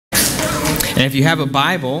And if you have a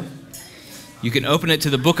Bible, you can open it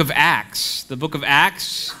to the book of Acts. The book of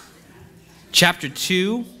Acts, chapter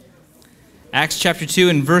 2. Acts chapter 2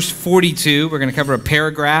 and verse 42. We're going to cover a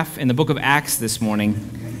paragraph in the book of Acts this morning.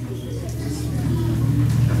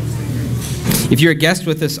 If you're a guest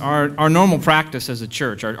with us, our normal practice as a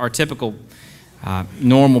church, our typical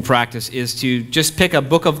normal practice is to just pick a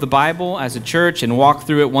book of the Bible as a church and walk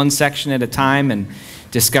through it one section at a time and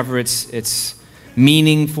discover its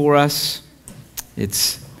meaning for us,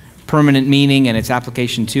 its permanent meaning and its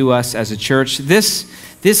application to us as a church.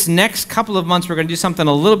 This next couple of months, we're going to do something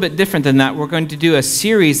a little bit different than that. We're going to do a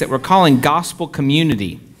series that we're calling Gospel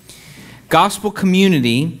Community. Gospel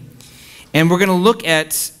Community, and we're going to look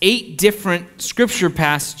at 8 different scripture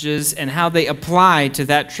passages and how they apply to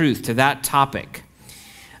that truth, to that topic.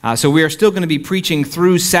 So we are still going to be preaching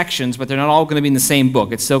through sections, but they're not all going to be in the same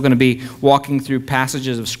book. It's still going to be walking through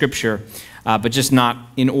passages of Scripture, but just not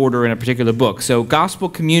in order in a particular book. So Gospel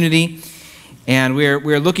Community, and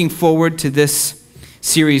we're looking forward to this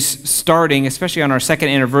series starting, especially on our second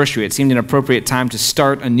anniversary. It seemed an appropriate time to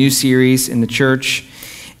start a new series in the church.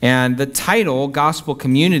 And the title, Gospel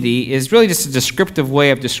Community, is really just a descriptive way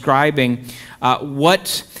of describing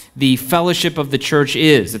what the fellowship of the church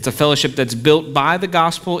is. It's a fellowship that's built by the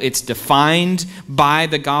gospel. It's defined by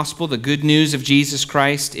the gospel, the good news of Jesus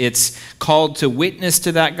Christ. It's called to witness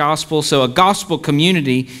to that gospel. So a gospel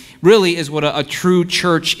community really is what a true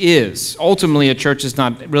church is. Ultimately, a church is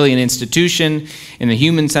not really an institution in the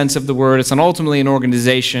human sense of the word. It's not ultimately an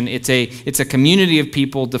organization. It's a community of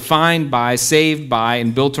people defined by, saved by,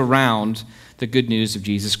 and built around the good news of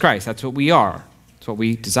Jesus Christ. That's what we are. That's what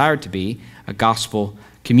we desire to be, a gospel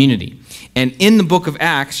community. And in the book of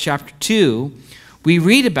Acts, chapter 2, we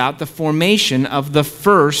read about the formation of the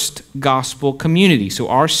first gospel community. So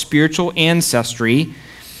our spiritual ancestry,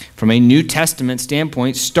 from a New Testament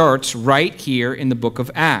standpoint, starts right here in the book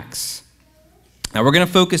of Acts. Now we're going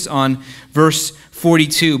to focus on verse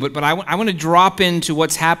 42, but I want to drop into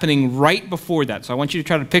what's happening right before that. So I want you to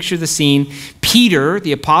try to picture the scene. Peter,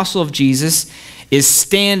 the apostle of Jesus, is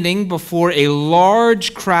standing before a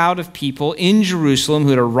large crowd of people in Jerusalem who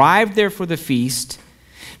had arrived there for the feast.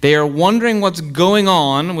 They are wondering what's going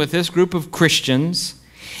on with this group of Christians,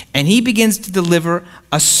 and he begins to deliver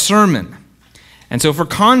a sermon. And so for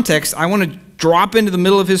context, I want to drop into the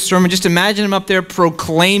middle of his sermon. Just imagine him up there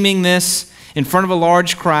proclaiming this in front of a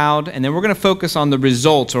large crowd, and then we're going to focus on the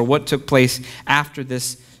results or what took place after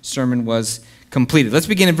this sermon was completed. Let's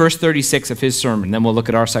begin in verse 36 of his sermon, then we'll look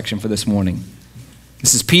at our section for this morning.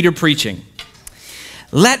 This is Peter preaching.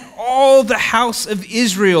 Let all the house of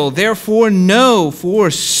Israel therefore know for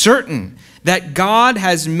certain that God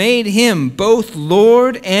has made him both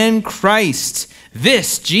Lord and Christ,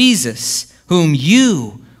 this Jesus whom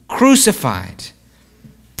you crucified.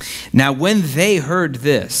 Now when they heard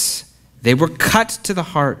this, they were cut to the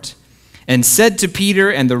heart and said to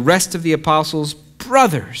Peter and the rest of the apostles,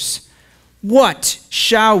 Brothers, what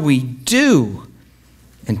shall we do?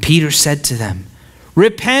 And Peter said to them,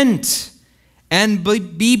 Repent and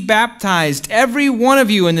be baptized, every one of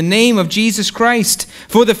you, in the name of Jesus Christ,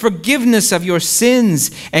 for the forgiveness of your sins,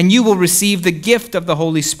 and you will receive the gift of the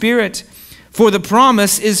Holy Spirit. For the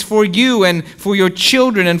promise is for you and for your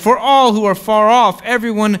children and for all who are far off,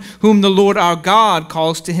 everyone whom the Lord our God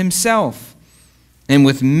calls to himself. And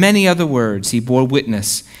with many other words he bore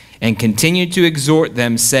witness and continued to exhort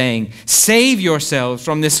them, saying, Save yourselves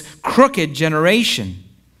from this crooked generation.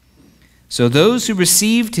 So those who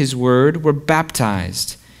received his word were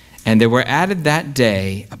baptized, and there were added that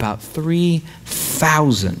day about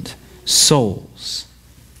 3,000 souls.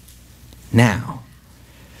 Now,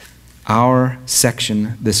 our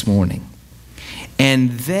section this morning.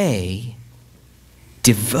 And they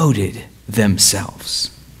devoted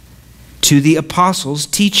themselves to the apostles'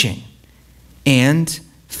 teaching and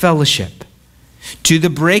fellowship, to the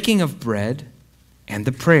breaking of bread and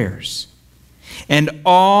the prayers. And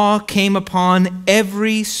awe came upon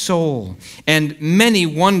every soul, and many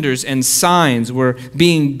wonders and signs were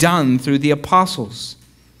being done through the apostles.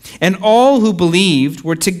 And all who believed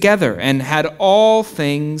were together and had all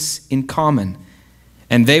things in common.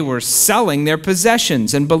 And they were selling their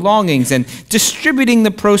possessions and belongings and distributing the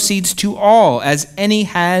proceeds to all as any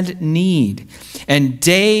had need. And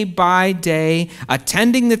day by day,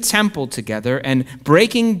 attending the temple together and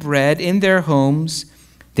breaking bread in their homes,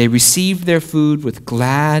 they received their food with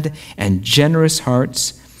glad and generous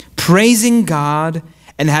hearts, praising God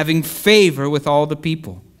and having favor with all the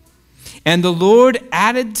people. And the Lord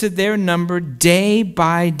added to their number day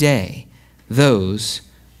by day those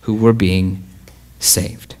who were being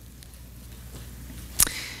saved.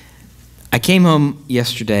 I came home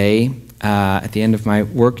yesterday at the end of my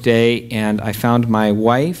workday, and I found my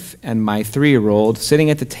wife and my 3-year-old sitting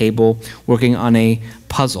at the table working on a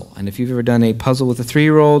puzzle. And if you've ever done a puzzle with a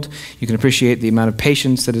 3-year-old, you can appreciate the amount of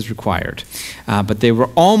patience that is required. But they were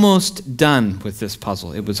almost done with this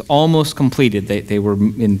puzzle. It was almost completed. They were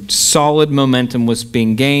in solid momentum was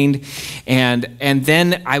being gained. And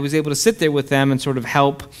then I was able to sit there with them and sort of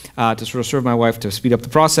help to sort of serve my wife to speed up the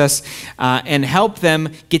process and help them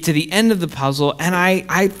get to the end of the puzzle. And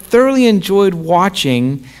I thoroughly enjoyed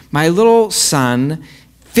watching my little son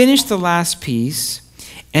finish the last piece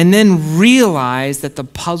and then realized that the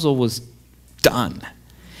puzzle was done.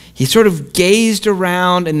 He sort of gazed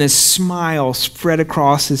around and this smile spread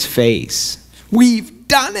across his face. We've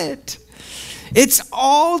done it. It's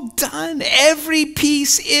all done. Every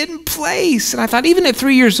piece in place. And I thought, even at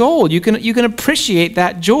 3 years old, you can appreciate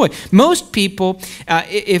that joy. Most people,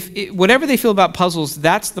 if whatever they feel about puzzles,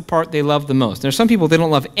 that's the part they love the most. There's some people, they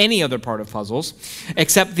don't love any other part of puzzles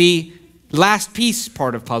except the last piece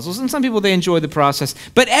part of puzzles, and some people, they enjoy the process,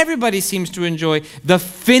 but everybody seems to enjoy the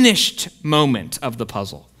finished moment of the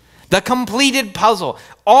puzzle, the completed puzzle.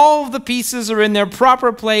 All of the pieces are in their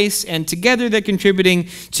proper place, and together they're contributing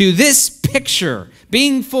to this picture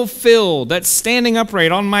being fulfilled, that's standing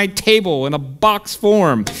upright on my table in a box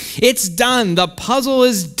form. It's done. The puzzle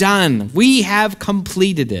is done. We have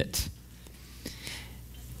completed it.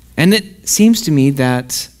 And it seems to me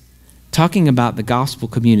that talking about the gospel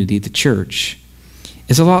community, the church,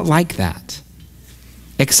 is a lot like that.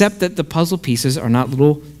 Except that the puzzle pieces are not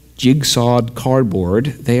little jigsawed cardboard.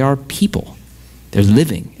 They are people. They're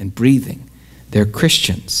living and breathing. They're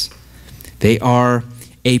Christians. They are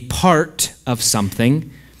a part of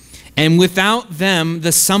something. And without them,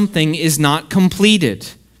 the something is not completed.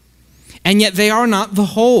 And yet they are not the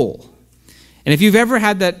whole. And if you've ever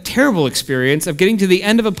had that terrible experience of getting to the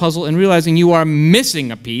end of a puzzle and realizing you are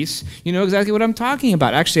missing a piece, you know exactly what I'm talking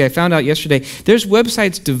about. Actually, I found out yesterday, there's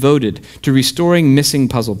websites devoted to restoring missing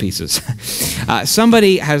puzzle pieces.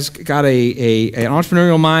 Somebody has got an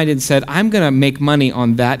entrepreneurial mind and said, I'm going to make money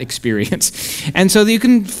on that experience. And so you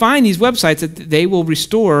can find these websites that they will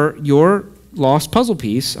restore your lost puzzle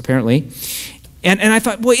piece, apparently. And I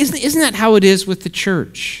thought, well, isn't that how it is with the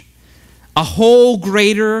church? A whole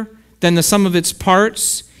greater than the sum of its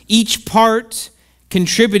parts, each part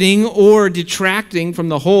contributing or detracting from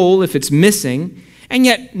the whole if it's missing, and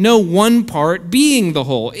yet no one part being the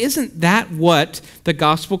whole. Isn't that what the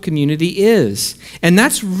gospel community is? And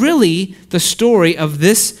that's really the story of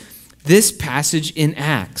this passage in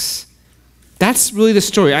Acts. That's really the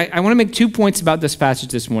story. I want to make 2 points about this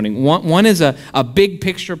passage this morning. One is a big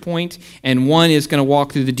picture point, and one is going to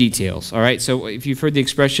walk through the details. All right. So if you've heard the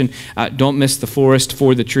expression, "Don't miss the forest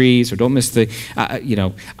for the trees," or "Don't miss the,"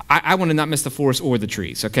 I want to not miss the forest or the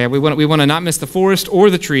trees. Okay. We want to not miss the forest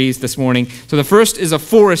or the trees this morning. So the first is a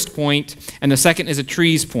forest point, and the second is a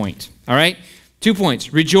trees point. All right. 2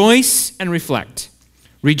 points: rejoice and reflect.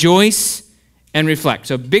 Rejoice and reflect.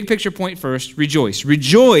 So big picture point first: rejoice.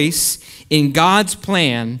 Rejoice in God's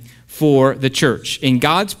plan for the church, in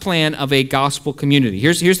God's plan of a gospel community.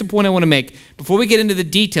 Here's the point I want to make. Before we get into the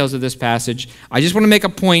details of this passage, I just want to make a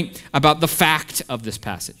point about the fact of this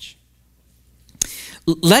passage.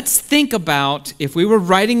 Let's think about, if we were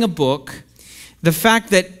writing a book, the fact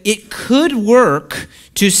that it could work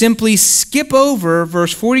to simply skip over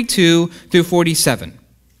verse 42 through 47.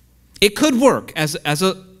 It could work as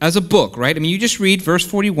a book, right? I mean, you just read verse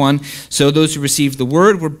 41. So those who received the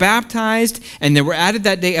word were baptized, and there were added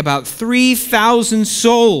that day about 3,000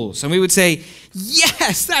 souls. And we would say,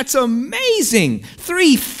 yes, that's amazing.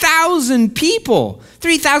 3,000 people.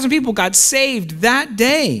 3,000 people got saved that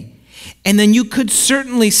day. And then you could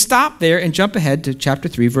certainly stop there and jump ahead to chapter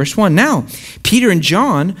 3, verse 1. Now, Peter and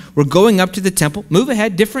John were going up to the temple. Move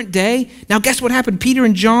ahead, different day. Now, guess what happened? Peter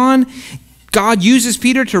and John, God uses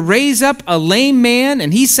Peter to raise up a lame man,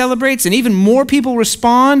 and he celebrates, and even more people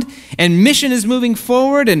respond, and mission is moving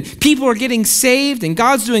forward, and people are getting saved, and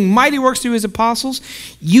God's doing mighty works through his apostles.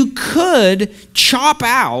 You could chop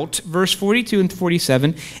out verse 42 and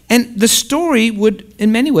 47, and the story would,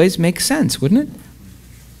 in many ways, make sense, wouldn't it?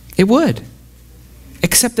 It would.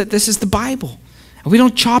 Except that this is the Bible, and we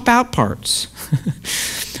don't chop out parts.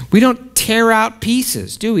 We don't tear out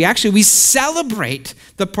pieces, do we? Actually, we celebrate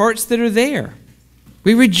the parts that are there.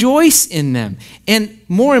 We rejoice in them. And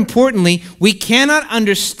more importantly, we cannot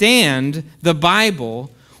understand the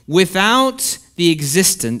Bible without the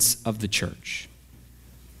existence of the church.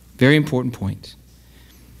 Very important point.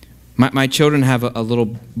 My children have a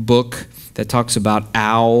little book that talks about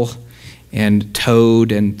Owl and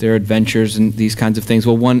Toad and their adventures and these kinds of things.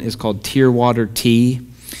 Well, one is called Tearwater Tea.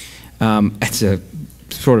 It's a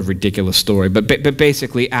sort of ridiculous story, but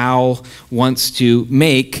basically Al wants to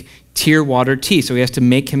make tear-water tea, so he has to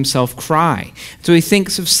make himself cry. So he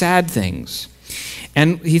thinks of sad things.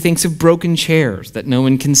 And he thinks of broken chairs that no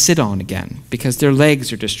one can sit on again because their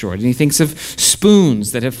legs are destroyed. And he thinks of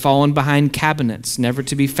spoons that have fallen behind cabinets, never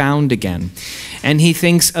to be found again. And he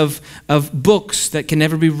thinks of books that can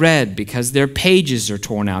never be read because their pages are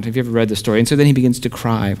torn out. Have you ever read the story? And so then he begins to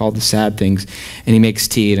cry of all the sad things, and he makes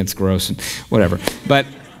tea, and it's gross and whatever. But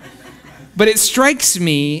it strikes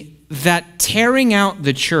me that tearing out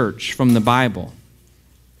the church from the Bible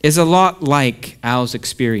is a lot like Al's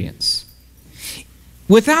experience.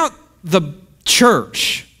 Without the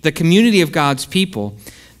church, the community of God's people,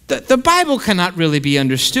 the Bible cannot really be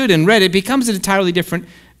understood and read. It becomes an entirely different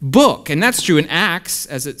book. And that's true in Acts,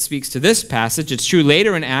 as it speaks to this passage. It's true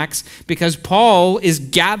later in Acts because Paul is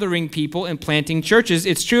gathering people and planting churches.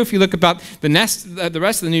 It's true if you look about the rest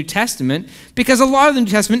of the New Testament, because a lot of the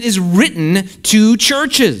New Testament is written to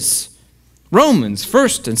churches. Romans,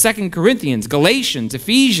 1st and 2nd Corinthians, Galatians,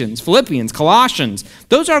 Ephesians, Philippians, Colossians.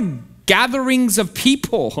 Those are gatherings of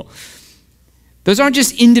people. Those aren't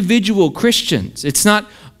just individual Christians. It's not,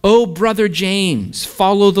 oh, Brother James,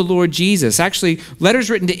 follow the Lord Jesus. Actually, letters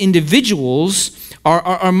written to individuals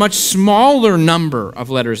are a much smaller number of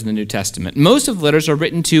letters in the New Testament. Most of the letters are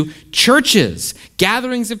written to churches,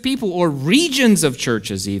 gatherings of people, or regions of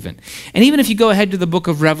churches even. And even if you go ahead to the book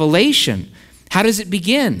of Revelation, how does it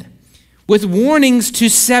begin? With warnings to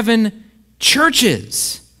 7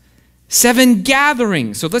 churches. 7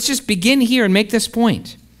 gatherings. So let's just begin here and make this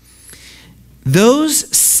point.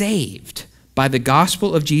 Those saved by the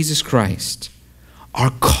gospel of Jesus Christ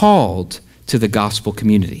are called to the gospel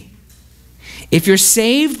community. If you're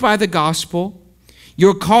saved by the gospel,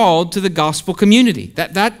 you're called to the gospel community.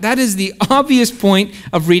 That is the obvious point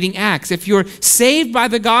of reading Acts. If you're saved by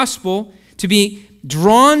the gospel to be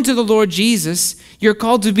drawn to the Lord Jesus, you're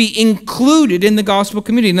called to be included in the gospel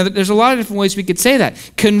community. Now, there's a lot of different ways we could say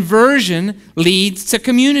that. Conversion leads to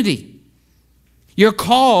community. You're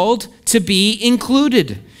called to be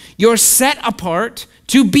included. You're set apart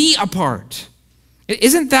to be apart.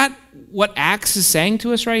 Isn't that what Acts is saying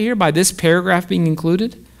to us right here by this paragraph being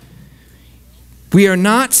included? We are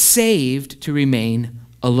not saved to remain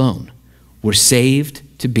alone. We're saved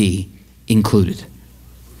to be included.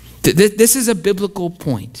 This is a biblical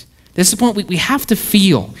point. This is a point we have to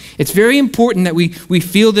feel. It's very important that we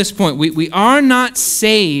feel this point. We are not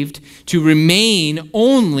saved to remain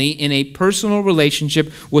only in a personal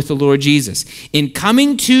relationship with the Lord Jesus. In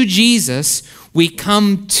coming to Jesus, we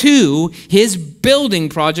come to his building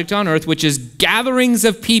project on earth, which is gatherings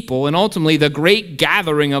of people, and ultimately the great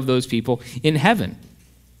gathering of those people in heaven.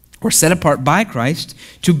 We're set apart by Christ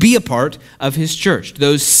to be a part of his church.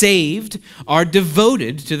 Those saved are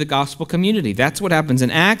devoted to the gospel community. That's what happens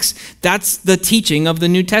in Acts. That's the teaching of the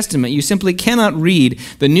New Testament. You simply cannot read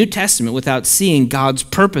the New Testament without seeing God's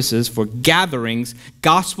purposes for gatherings,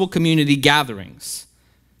 gospel community gatherings.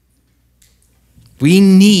 We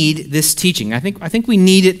need this teaching. I think we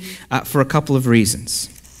need it for a couple of reasons.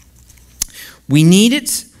 We need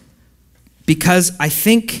it because I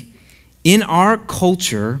think in our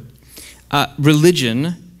culture,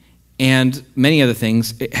 religion and many other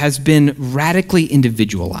things, it has been radically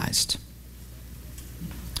individualized.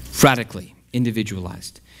 Radically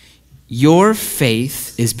individualized. Your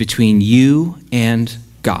faith is between you and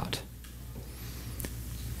God.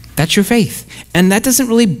 That's your faith. And that doesn't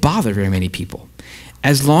really bother very many people.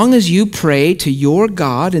 As long as you pray to your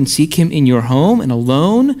God and seek him in your home and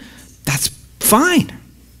alone, that's fine.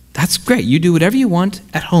 That's great. You do whatever you want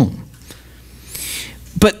at home.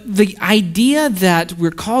 But the idea that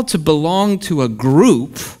we're called to belong to a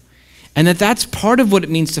group and that that's part of what it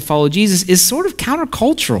means to follow Jesus is sort of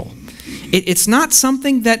countercultural. It's not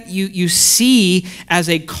something that you see as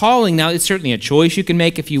a calling. Now, it's certainly a choice you can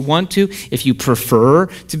make if you want to. If you prefer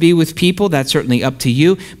to be with people, that's certainly up to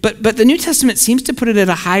you. But the New Testament seems to put it at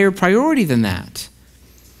a higher priority than that.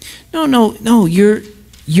 No,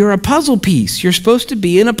 you're a puzzle piece. You're supposed to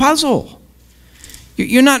be in a puzzle.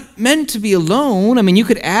 You're not meant to be alone. I mean, you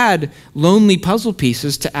could add lonely puzzle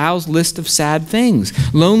pieces to Al's list of sad things.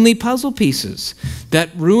 Lonely puzzle pieces that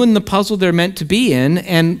ruin the puzzle they're meant to be in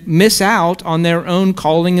and miss out on their own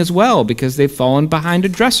calling as well because they've fallen behind a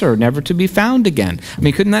dresser, never to be found again. I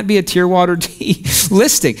mean, couldn't that be a tear-water tea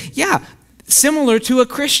listing? Yeah, similar to a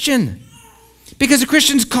Christian. Because a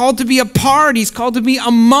Christian's called to be a part, he's called to be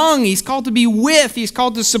among, he's called to be with, he's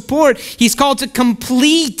called to support, he's called to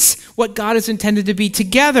complete what God has intended to be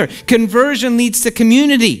together. Conversion leads to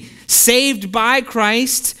community. Saved by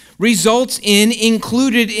Christ results in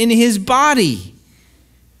included in his body.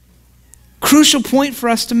 Crucial point for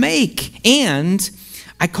us to make. And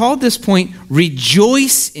I called this point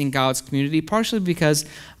rejoice in God's community, partially because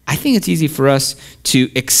I think it's easy for us to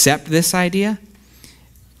accept this idea,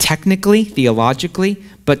 technically, theologically,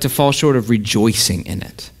 but to fall short of rejoicing in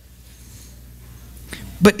it.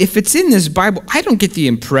 But if it's in this Bible, I don't get the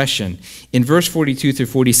impression in verse 42 through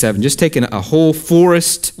 47, just taking a whole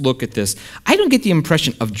forest look at this, I don't get the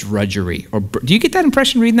impression of drudgery. Do you get that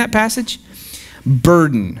impression reading that passage?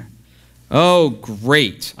 Burden. Oh,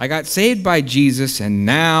 great. I got saved by Jesus, and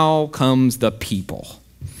now comes the people.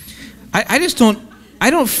 I just don't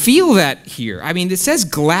feel that here. I mean, it says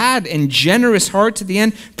glad and generous hearts at the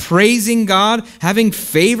end, praising God, having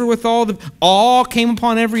favor with all came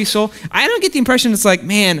upon every soul. I don't get the impression it's like,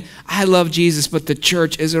 man, I love Jesus, but the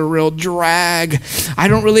church is a real drag. I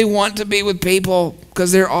don't really want to be with people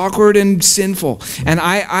because they're awkward and sinful. And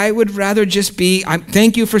I would rather just be,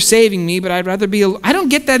 thank you for saving me, but I'd rather be, I don't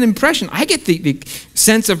get that impression. I get the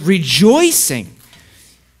sense of rejoicing.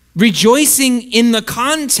 Rejoicing in the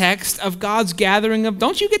context of God's gathering of,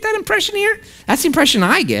 don't you get that impression here? That's the impression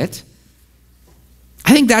I get.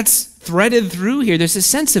 I think that's threaded through here. There's a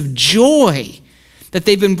sense of joy that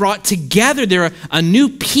they've been brought together. They're a new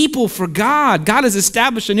people for God. God has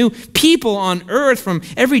established a new people on earth from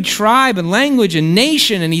every tribe and language and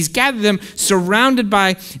nation, and he's gathered them surrounded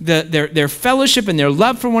by their fellowship and their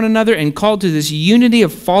love for one another and called to this unity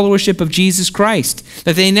of followership of Jesus Christ,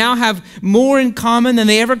 that they now have more in common than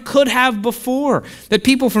they ever could have before, that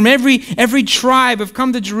people from every tribe have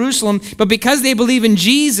come to Jerusalem, but because they believe in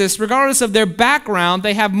Jesus, regardless of their background,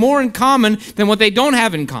 they have more in common than what they don't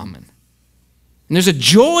have in common. And there's a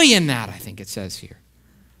joy in that, I think it says here.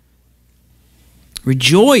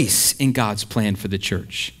 Rejoice in God's plan for the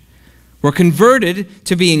church. We're converted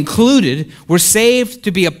to be included. We're saved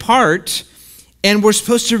to be a part. And we're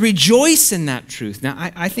supposed to rejoice in that truth. Now,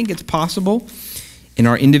 I think it's possible in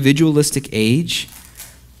our individualistic age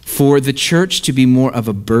for the church to be more of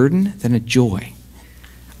a burden than a joy.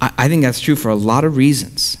 I think that's true for a lot of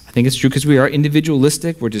reasons. I think it's true because we are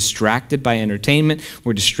individualistic. We're distracted by entertainment.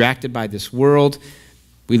 We're distracted by this world.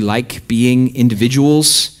 We like being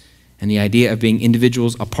individuals. And the idea of being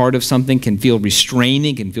individuals, a part of something, can feel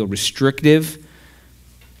restraining, can feel restrictive.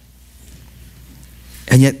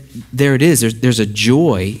 And yet, there it is. There's a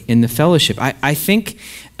joy in the fellowship. I think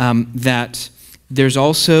that there's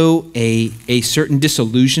also a certain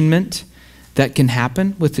disillusionment that can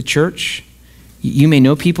happen with the church. You may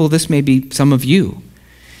know people, this may be some of you,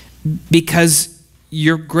 because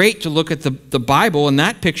you're great to look at the Bible, and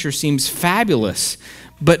that picture seems fabulous.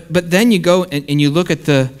 But then you go and you look at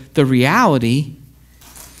the reality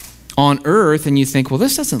on earth, and you think, well,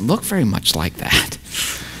 this doesn't look very much like that.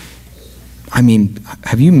 I mean,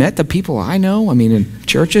 have you met the people I know? I mean, in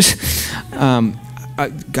churches?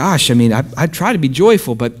 Gosh, I mean, I try to be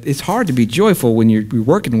joyful, but it's hard to be joyful when you're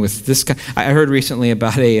working with this guy. I heard recently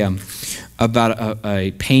about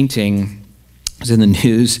a painting. It was in the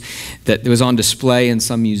news that it was on display in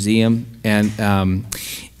some museum, and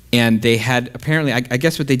they had apparently, I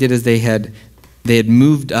guess what they did is they had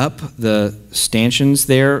moved up the stanchions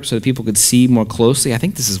there so that people could see more closely. I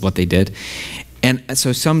think this is what they did. And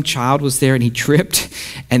so some child was there, and he tripped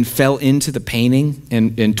and fell into the painting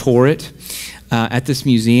and tore it at this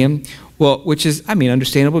museum. Well, which is, I mean,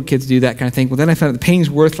 understandable. Kids do that kind of thing. Well, then I found out the painting's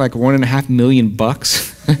worth like $1.5 million.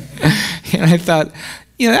 And I thought,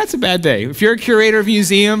 that's a bad day. If you're a curator of a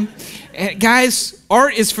museum, guys,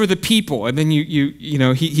 art is for the people. And then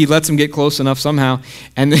he lets them get close enough somehow.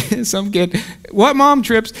 And then some kid, what, mom,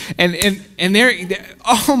 trips? And they're,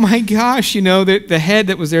 oh my gosh, the head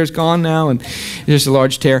that was there is gone now, and there's a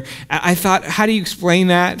large tear. I thought, how do you explain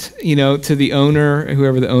that, to the owner,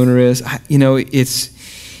 whoever the owner is?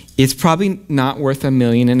 It's probably not worth $1.5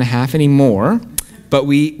 million anymore. But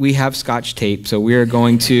we have Scotch tape, so we are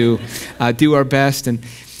going to do our best. And,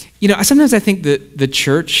 sometimes I think that the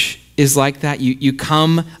church is like that. You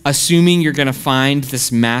come assuming you're going to find this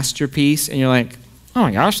masterpiece, and you're like, oh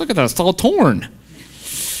my gosh, look at that, it's all torn.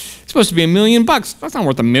 It's supposed to be $1 million. That's not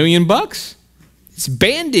worth $1 million. It's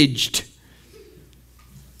bandaged.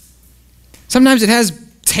 Sometimes it has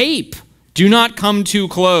tape. Do not come too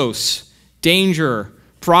close. Danger.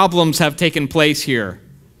 Problems have taken place here.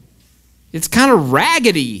 It's kind of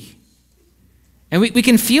raggedy. And we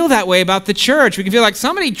can feel that way about the church. We can feel like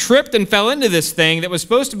somebody tripped and fell into this thing that was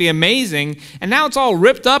supposed to be amazing, and now it's all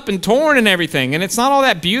ripped up and torn and everything, and it's not all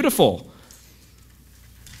that beautiful.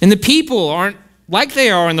 And the people aren't like they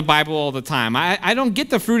are in the Bible all the time. I don't get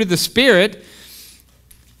the fruit of the Spirit.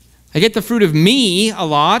 I get the fruit of me a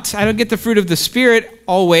lot. I don't get the fruit of the Spirit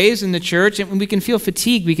always in the church, and we can feel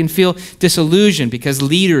fatigued. We can feel disillusioned because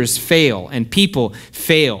leaders fail and people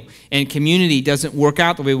fail. And community doesn't work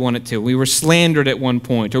out the way we want it to. We were slandered at one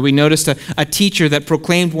point, or we noticed a teacher that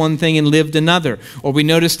proclaimed one thing and lived another, or we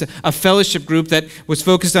noticed a fellowship group that was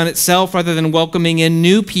focused on itself rather than welcoming in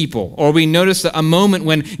new people, or we noticed a moment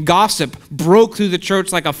when gossip broke through the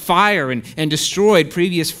church like a fire and destroyed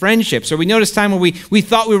previous friendships, or we noticed time when we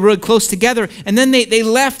thought we were really close together, and then they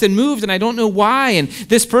left and moved, and I don't know why, and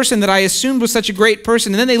this person that I assumed was such a great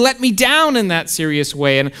person, and then they let me down in that serious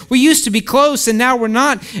way, and we used to be close, and now we're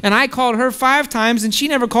not, and I called her 5 times and she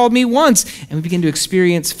never called me once. And we begin to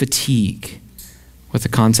experience fatigue with the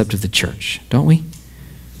concept of the church, don't we?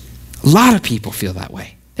 A lot of people feel that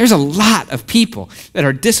way. There's a lot of people that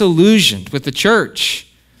are disillusioned with the church.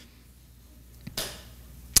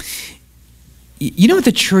 You know what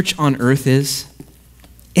the church on earth is?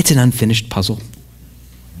 It's an unfinished puzzle.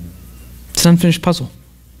 It's an unfinished puzzle.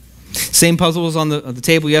 Same puzzle was on the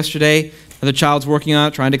table yesterday. Another child's working on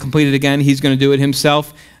it, trying to complete it again. He's going to do it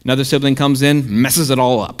himself. Another sibling comes in, messes it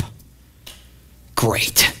all up.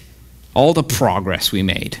 Great. All the progress we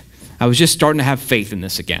made. I was just starting to have faith in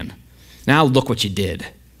this again. Now look what you did.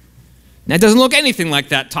 And it doesn't look anything like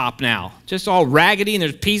that top now. Just all raggedy and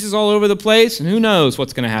there's pieces all over the place. And who knows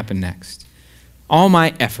what's going to happen next. All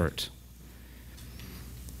my effort.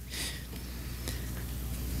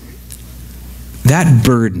 That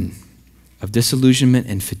burden of disillusionment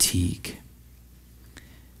and fatigue,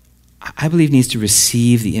 I believe, needs to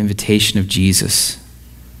receive the invitation of Jesus.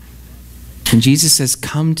 When Jesus says,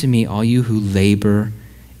 "Come to me, all you who labor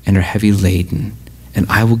and are heavy laden, and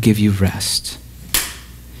I will give you rest.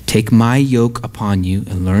 Take my yoke upon you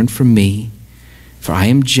and learn from me, for I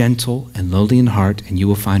am gentle and lowly in heart, and you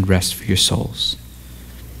will find rest for your souls."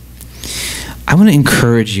 I want to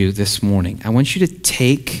encourage you this morning. I want you to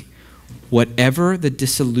take whatever the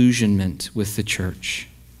disillusionment with the church,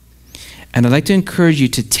 and I'd like to encourage you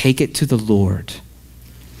to take it to the Lord.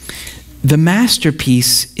 The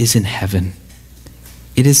masterpiece is in heaven.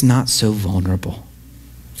 It is not so vulnerable.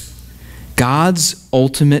 God's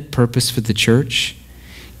ultimate purpose for the church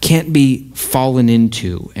can't be fallen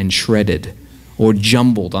into and shredded or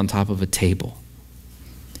jumbled on top of a table.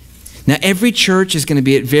 Now, every church is going to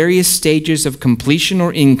be at various stages of completion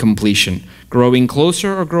or incompletion, growing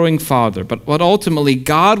closer or growing farther. But ultimately,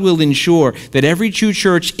 God will ensure that every true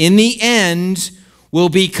church in the end will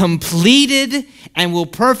be completed and will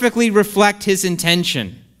perfectly reflect his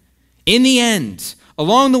intention. In the end,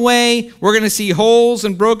 along the way, we're going to see holes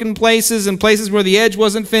and broken places and places where the edge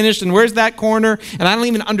wasn't finished, and where's that corner? And I don't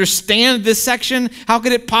even understand this section. How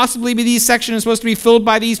could it possibly be these sections are supposed to be filled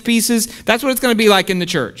by these pieces? That's what it's going to be like in the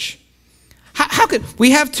church. How could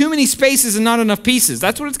we have too many spaces and not enough pieces?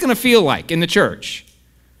 That's what it's going to feel like in the church.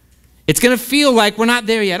 It's going to feel like we're not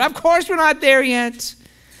there yet. Of course we're not there yet.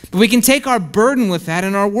 But we can take our burden with that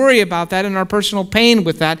and our worry about that and our personal pain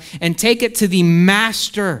with that and take it to the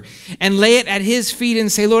master and lay it at his feet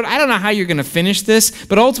and say, "Lord, I don't know how you're going to finish this,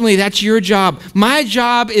 but ultimately that's your job. My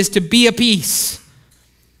job is to be a piece.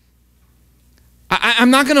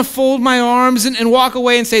 I'm not going to fold my arms and walk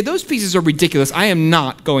away and say, those pieces are ridiculous. I am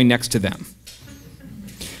not going next to them."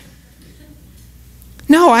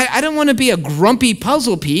 No, I don't want to be a grumpy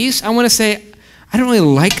puzzle piece. I want to say, I don't really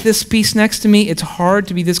like this piece next to me. It's hard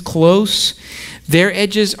to be this close. Their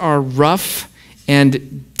edges are rough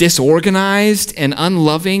and disorganized and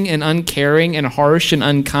unloving and uncaring and harsh and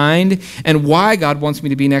unkind. And why God wants me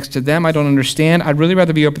to be next to them, I don't understand. I'd really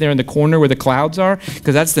rather be up there in the corner where the clouds are,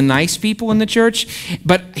 because that's the nice people in the church.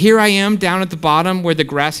 But here I am down at the bottom where the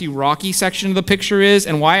grassy, rocky section of the picture is,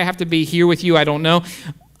 and why I have to be here with you, I don't know.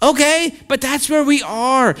 Okay, but that's where we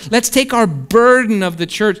are. Let's take our burden of the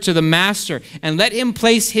church to the master and let him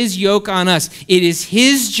place his yoke on us. It is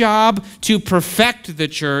his job to perfect the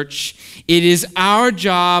church. It is our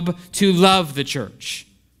job to love the church.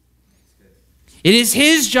 It is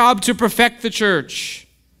his job to perfect the church,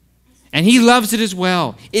 and he loves it as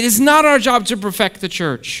well. It is not our job to perfect the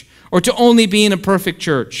church or to only be in a perfect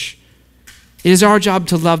church. It is our job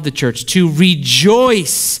to love the church, to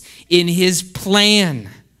rejoice in his plan.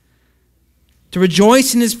 To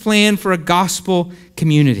rejoice in his plan for a gospel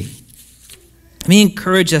community. Let me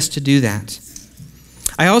encourage us to do that.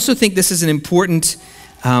 I also think this is an important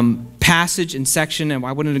passage and section, and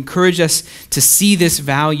I want to encourage us to see this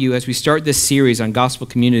value as we start this series on gospel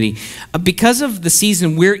community because of the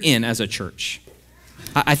season we're in as a church.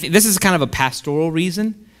 I think this is kind of a pastoral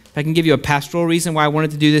reason. If I can give you a pastoral reason why I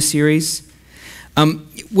wanted to do this series.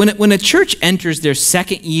 When a church enters their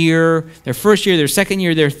second year, their first year, their second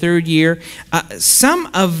year, their third year,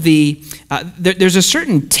 there's a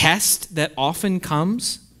certain test that often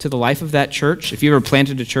comes to the life of that church. If you ever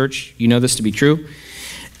planted a church, you know this to be true.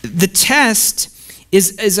 The test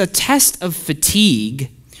is a test of fatigue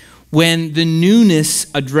when the newness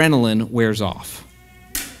adrenaline wears off.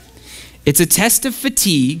 It's a test of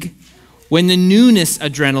fatigue when the newness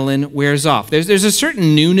adrenaline wears off. There's a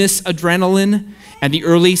certain newness adrenaline at the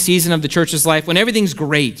early season of the church's life when everything's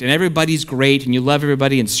great and everybody's great and you love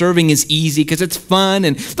everybody and serving is easy because it's fun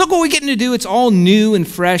and look what we're getting to do. It's all new and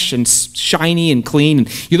fresh and shiny and clean.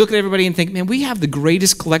 And you look at everybody and think, man, we have the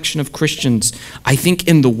greatest collection of Christians, I think,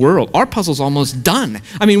 in the world. Our puzzle's almost done.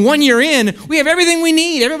 I mean, 1 year in, we have everything we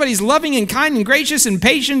need. Everybody's loving and kind and gracious and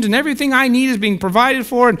patient and everything I need is being provided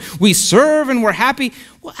for and we serve and we're happy.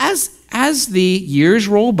 Well, as the years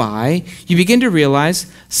roll by, you begin to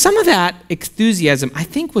realize some of that enthusiasm, I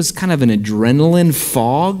think, was kind of an adrenaline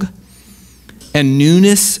fog, a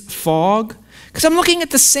newness fog. Because I'm looking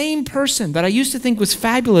at the same person that I used to think was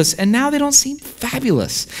fabulous, and now they don't seem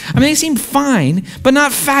fabulous. I mean, they seem fine, but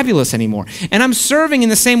not fabulous anymore. And I'm serving in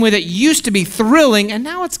the same way that used to be thrilling, and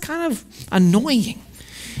now it's kind of annoying.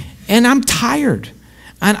 And I'm tired,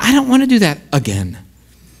 and I don't want to do that again.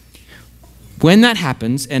 When that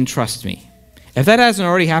happens, and trust me, if that hasn't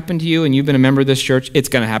already happened to you and you've been a member of this church, it's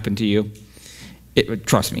going to happen to you.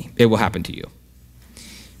 Trust me, it will happen to you.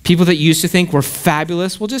 People that used to think were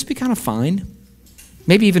fabulous will just be kind of fine,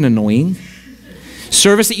 maybe even annoying.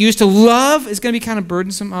 Service that you used to love is going to be kind of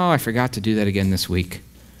burdensome. Oh, I forgot to do that again this week.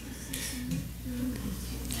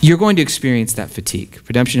 You're going to experience that fatigue.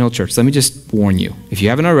 Redemption Hill Church, let me just warn you. If you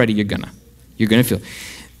haven't already, you're going to feel it.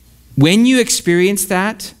 When you experience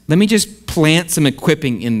that, let me just plant some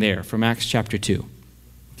equipping in there from Acts chapter 2.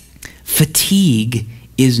 Fatigue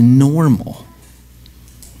is normal.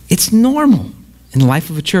 It's normal in the life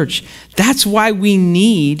of a church. That's why we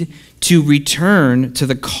need to return to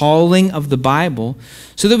the calling of the Bible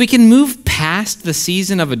so that we can move past the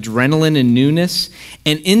season of adrenaline and newness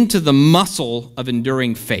and into the muscle of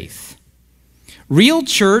enduring faith. Real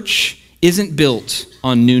church isn't built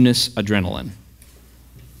on newness adrenaline.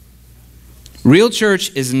 Real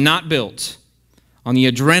church is not built on the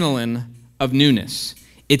adrenaline of newness.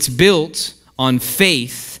 It's built on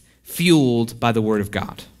faith fueled by the Word of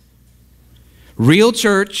God. Real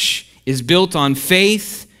church is built on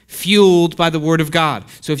faith fueled by the Word of God.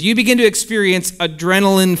 So if you begin to experience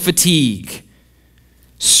adrenaline fatigue,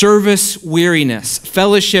 service weariness,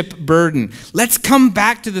 fellowship burden, let's come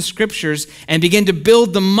back to the Scriptures and begin to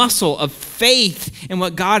build the muscle of faith in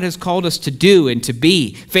what God has called us to do and to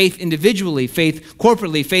be. Faith individually, faith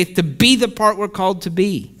corporately, faith to be the part we're called to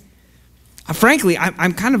be. Frankly,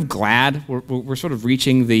 I'm kind of glad we're sort of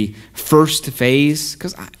reaching the first phase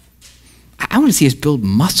because I want to see us build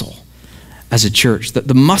muscle as a church,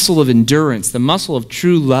 the muscle of endurance, the muscle of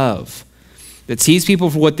true love, that sees people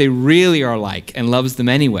for what they really are like and loves them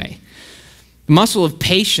anyway. The muscle of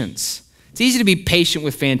patience. It's easy to be patient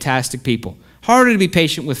with fantastic people. Harder to be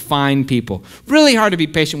patient with fine people. Really hard to be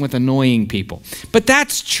patient with annoying people. But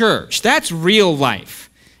that's church. That's real life.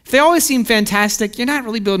 If they always seem fantastic, you're not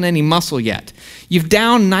really building any muscle yet. You've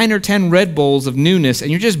downed 9 or 10 Red Bulls of newness,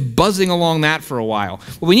 and you're just buzzing along that for a while.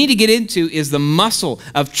 What we need to get into is the muscle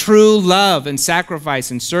of true love and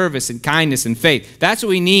sacrifice and service and kindness and faith. That's what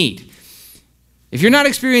we need. If you're not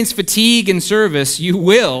experiencing fatigue in service, you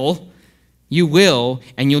will,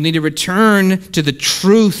 and you'll need to return to the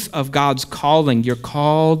truth of God's calling. You're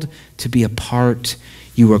called to be a part.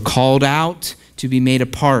 You were called out to be made a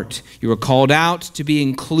part. You were called out to be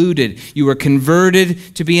included. You were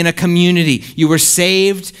converted to be in a community. You were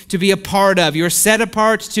saved to be a part of. You're set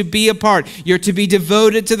apart to be a part. You're to be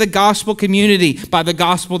devoted to the gospel community by the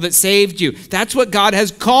gospel that saved you. That's what God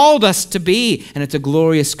has called us to be, and it's a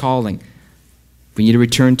glorious calling. We need to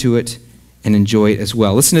return to it and enjoy it as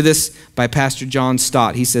well. Listen to this by Pastor John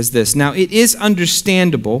Stott. He says this, "Now it is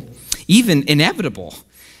understandable, even inevitable,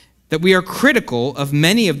 that we are critical of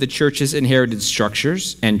many of the church's inherited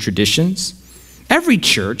structures and traditions. Every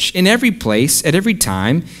church, in every place, at every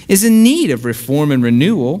time, is in need of reform and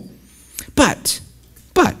renewal. But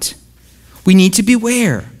we need to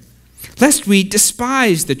beware, lest we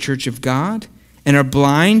despise the church of God and are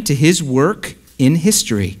blind to his work in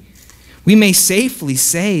history. We may safely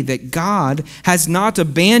say that God has not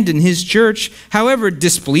abandoned his church, however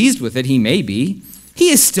displeased with it he may be. He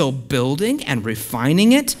is still building and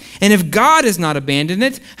refining it. And if God has not abandoned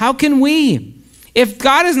it, how can we? If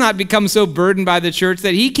God has not become so burdened by the church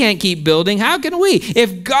that he can't keep building, how can we?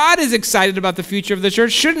 If God is excited about the future of the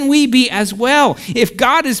church, shouldn't we be as well? If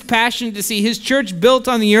God is passionate to see his church built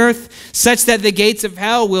on the earth such that the gates of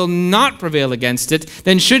hell will not prevail against it,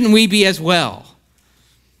 then shouldn't we be as well?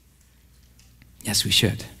 Yes, we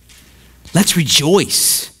should. Let's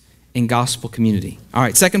rejoice in gospel community. All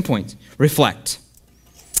right, second point, reflect.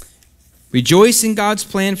 Rejoice in God's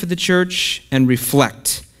plan for the church and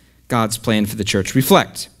reflect God's plan for the church.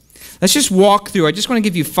 Reflect. Let's just walk through. I just want to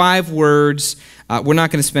give you 5 words. We're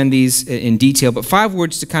not going to spend these in detail, but 5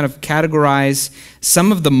 words to kind of categorize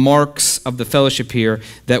some of the marks of the fellowship here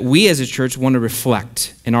that we as a church want to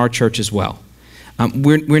reflect in our church as well.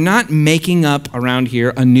 We're not making up around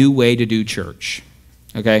here a new way to do church.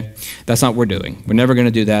 Okay? That's not what we're doing. We're never going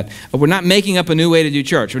to do that. We're not making up a new way to do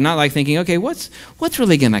church. We're not like thinking, okay, what's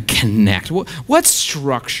really going to connect? What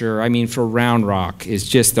structure, for Round Rock is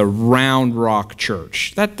just the Round Rock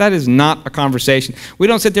church? That is not a conversation. We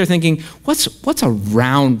don't sit there thinking, what's a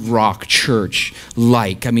Round Rock church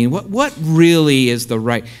like? What really is the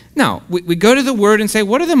right? No, we go to the Word and say,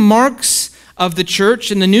 what are the marks of the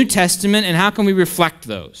church in the New Testament, and how can we reflect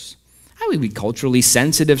those? How will we be culturally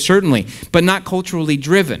sensitive, certainly, but not culturally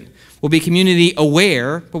driven. We'll be community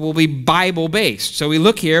aware, but we'll be Bible-based. So we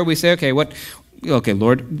look here, we say, okay,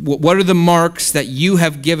 Lord, what are the marks that you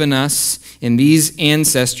have given us in these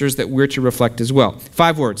ancestors that we're to reflect as well?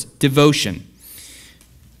 5 words, devotion.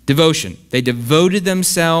 Devotion. They devoted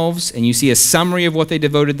themselves, and you see a summary of what they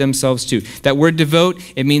devoted themselves to. That word devote,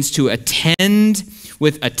 it means to attend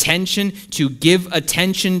with attention, to give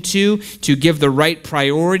attention to give the right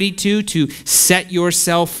priority to set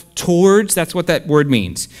yourself towards. That's what that word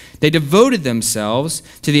means. They devoted themselves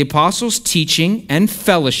to the apostles' teaching and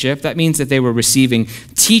fellowship. That means that they were receiving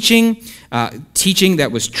teaching that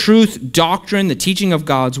was truth, doctrine, the teaching of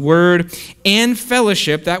God's word, and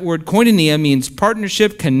fellowship. That word koinonia means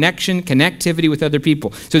partnership, connection, connectivity with other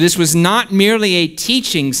people. So this was not merely a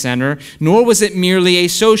teaching center, nor was it merely a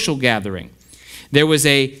social gathering. There was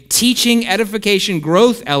a teaching, edification,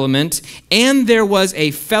 growth element, and there was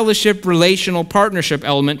a fellowship, relational partnership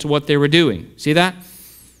element to what they were doing. See that?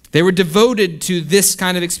 They were devoted to this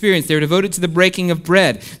kind of experience. They were devoted to the breaking of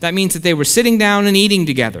bread. That means that they were sitting down and eating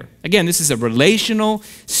together. Again, this is a relational,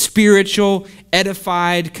 spiritual,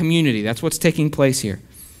 edified community. That's what's taking place here.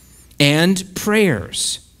 And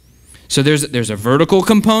prayers. So there's a vertical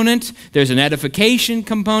component, there's an edification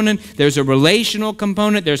component, there's a relational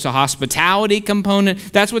component, there's a hospitality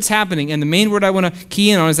component. That's what's happening. And the main word I want to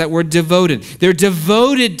key in on is that word devoted. They're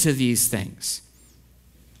devoted to these things.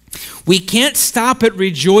 We can't stop at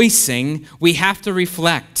rejoicing. We have to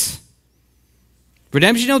reflect.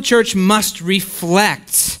 Redemption Hill Church must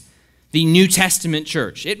reflect the New Testament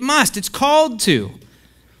church. It must. It's called to.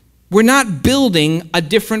 We're not building a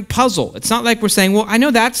different puzzle. It's not like we're saying, well, I know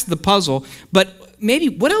that's the puzzle, but maybe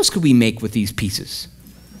what else could we make with these pieces?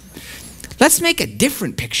 Let's make a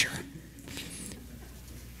different picture.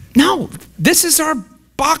 No, this is our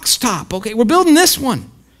box top. Okay, we're building this one.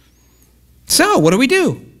 So what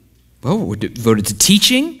do? Well, we're devoted to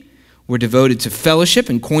teaching. We're devoted to fellowship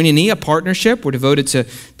and koinonia, partnership. We're devoted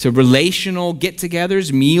to relational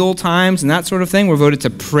get-togethers, meal times, and that sort of thing. We're devoted to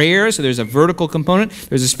prayer, so there's a vertical component.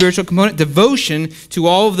 There's a spiritual component. Devotion to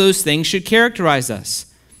all of those things should characterize us.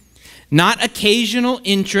 Not occasional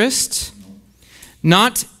interest,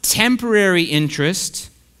 not temporary interest,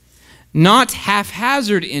 not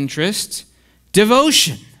haphazard interest,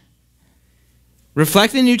 devotion.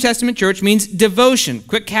 Reflecting the New Testament church means devotion.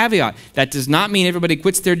 Quick caveat. That does not mean everybody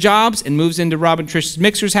quits their jobs and moves into Rob and Trish's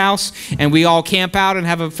Mixer's house and we all camp out and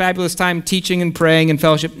have a fabulous time teaching and praying and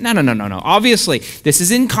fellowship. No. Obviously, this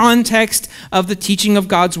is in context of the teaching of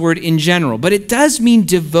God's word in general. But it does mean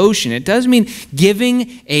devotion. It does mean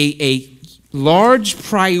giving a large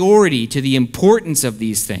priority to the importance of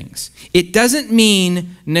these things. It doesn't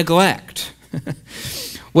mean neglect.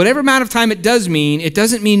 Whatever amount of time it doesn't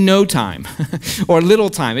mean no time or little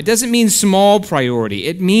time. It doesn't mean small priority.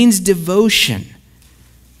 It means devotion.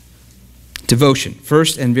 Devotion,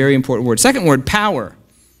 first and very important word. Second word, power.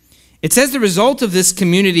 It says the result of this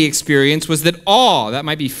community experience was that awe, that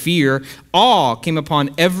might be fear, awe came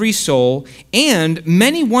upon every soul, and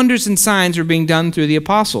many wonders and signs were being done through the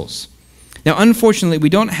apostles. Now, unfortunately, we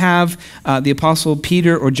don't have the Apostle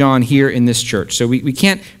Peter or John here in this church, so we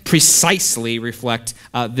can't precisely reflect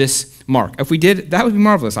this mark. If we did, that would be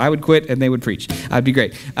marvelous. I would quit and they would preach. That'd be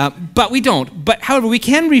great. But we don't. But, however, we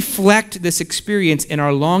can reflect this experience in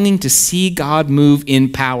our longing to see God move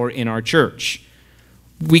in power in our church.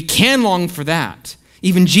 We can long for that.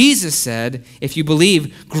 Even Jesus said, if you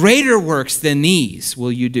believe, greater works than these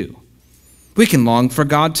will you do. We can long for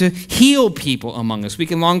God to heal people among us. We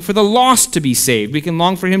can long for the lost to be saved. We can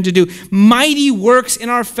long for him to do mighty works in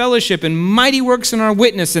our fellowship and mighty works in our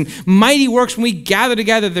witness and mighty works when we gather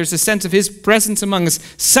together. There's a sense of his presence among us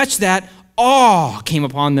such that awe came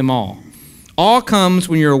upon them all. Awe comes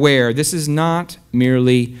when you're aware this is not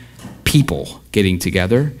merely people getting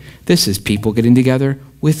together. This is people getting together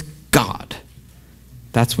with God.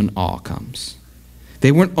 That's when awe comes.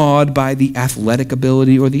 They weren't awed by the athletic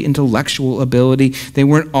ability or the intellectual ability. They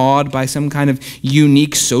weren't awed by some kind of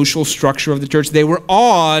unique social structure of the church. They were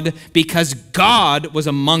awed because God was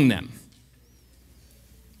among them.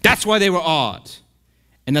 That's why they were awed.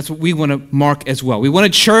 And that's what we want to mark as well. We want a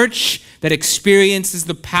church that experiences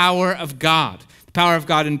the power of God. The power of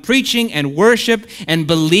God in preaching and worship and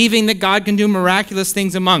believing that God can do miraculous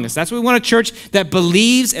things among us. That's what we want, a church that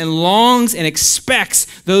believes and longs and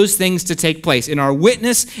expects those things to take place in our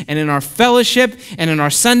witness and in our fellowship and in our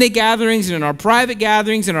Sunday gatherings and in our private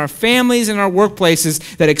gatherings and our families and our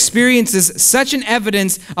workplaces, that experiences such an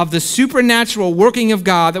evidence of the supernatural working of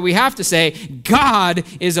God that we have to say, God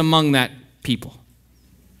is among that people.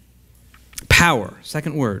 Power,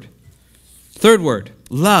 second word. Third word,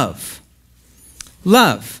 love.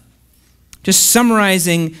 Love. Just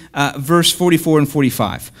summarizing verse 44 and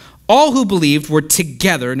 45. All who believed were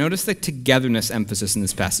together. Notice the togetherness emphasis in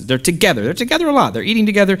this passage. They're together. They're together a lot. They're eating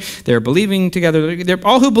together. They're believing together.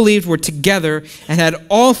 All who believed were together and had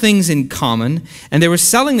all things in common. And they were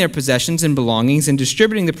selling their possessions and belongings and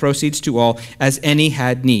distributing the proceeds to all as any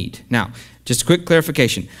had need. Now, just a quick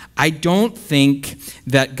clarification. I don't think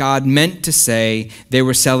that God meant to say they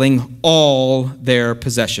were selling all their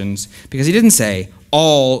possessions, because he didn't say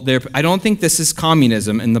all their. I don't think this is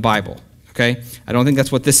communism in the Bible, okay? I don't think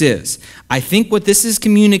that's what this is. I think what this is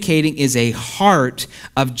communicating is a heart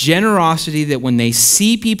of generosity, that when they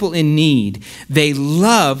see people in need, they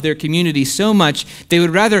love their community so much, they would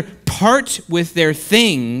rather part with their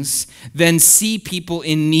things than see people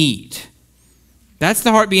in need. That's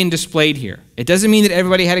the heart being displayed here. It doesn't mean that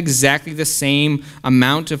everybody had exactly the same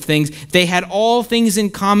amount of things. They had all things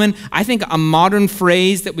in common. I think a modern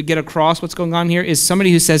phrase that would get across what's going on here is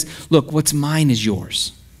somebody who says, look, what's mine is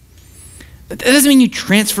yours. That doesn't mean you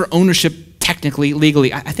transfer ownership technically,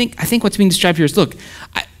 legally. I think what's being described here is, look,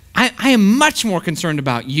 I am much more concerned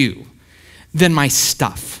about you than my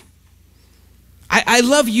stuff. I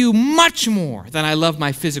love you much more than I love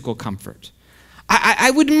my physical comfort.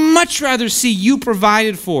 I would much rather see you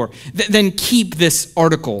provided for than keep this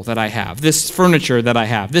article that I have, this furniture that I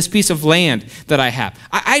have, this piece of land that I have.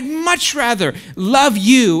 I'd much rather love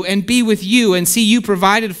you and be with you and see you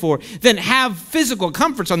provided for than have physical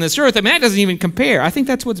comforts on this earth. I mean, that doesn't even compare. I think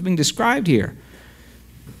that's what's being described here.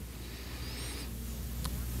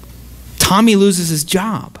 Tommy loses his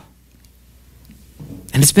job,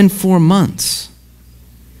 and it's been 4 months.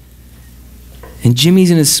 And Jimmy's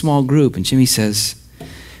in his small group, and Jimmy says,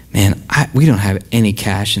 man, we don't have any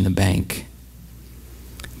cash in the bank,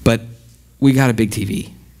 but we got a big TV.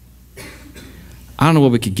 I don't know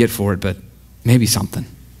what we could get for it, but maybe something.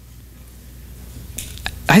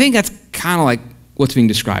 I think that's kind of like what's being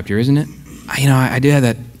described here, isn't it? I do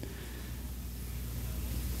have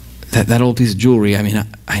that old piece of jewelry. I mean,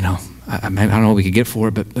 I know. I don't know what we could get for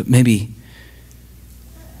it, but maybe...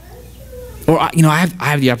 Or, I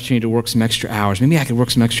have the opportunity to work some extra hours. Maybe I could work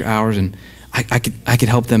some extra hours and I could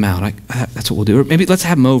help them out. That's what we'll do. Or maybe let's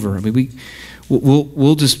have them over. I mean,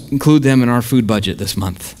 we'll just include them in our food budget this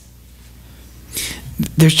month.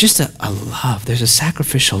 There's just a love. There's a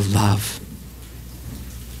sacrificial love.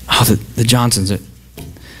 Oh, the Johnsons,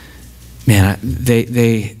 man,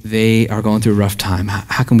 they are going through a rough time.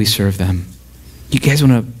 How can we serve them? You guys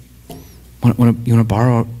want to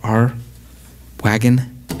borrow our wagon?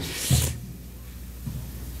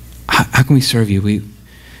 How can we serve you?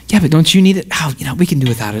 Yeah, but don't you need it? Oh, we can do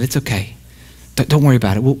without it. It's okay. Don't worry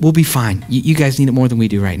about it. We'll be fine. You guys need it more than we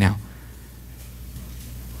do right now.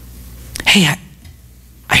 Hey,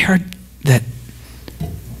 I heard that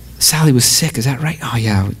Sally was sick. Is that right? Oh,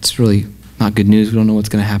 yeah. It's really not good news. We don't know what's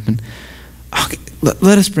going to happen. Okay,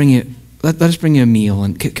 let us bring you. Let us bring you a meal.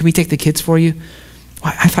 And can we take the kids for you?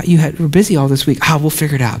 Well, I thought you were busy all this week. Oh, we'll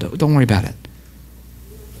figure it out. Don't worry about it.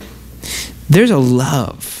 There's a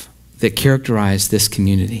love that characterized this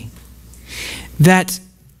community that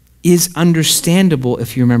is understandable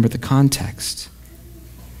if you remember the context.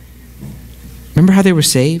 Remember how they were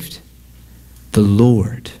saved? The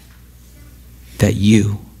Lord that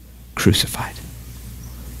you crucified.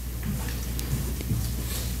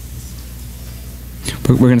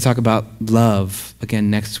 We're going to talk about love again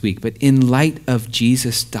next week, but in light of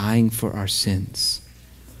Jesus dying for our sins,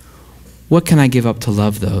 what can I give up to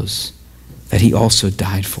love those that he also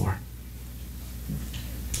died for.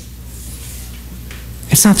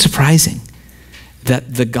 It's not surprising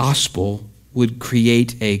that the gospel would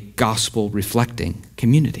create a gospel-reflecting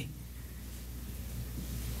community.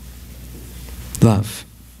 Love.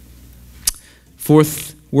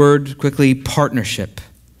 Fourth word, quickly, partnership.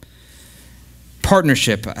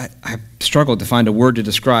 Partnership. I struggled to find a word to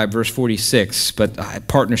describe verse 46, but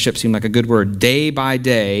partnership seemed like a good word. Day by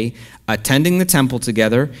day, attending the temple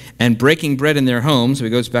together and breaking bread in their homes. So he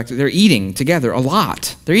goes back to, they're eating together a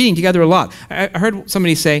lot. They're eating together a lot. I heard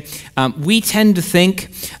somebody say, we tend to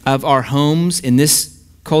think of our homes in this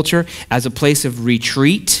culture as a place of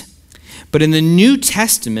retreat, but in the New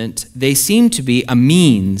Testament, they seem to be a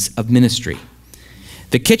means of ministry.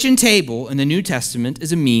 The kitchen table in the New Testament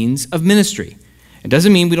is a means of ministry. It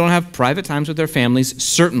doesn't mean we don't have private times with our families,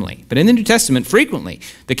 certainly. But in the New Testament, frequently,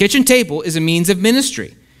 the kitchen table is a means of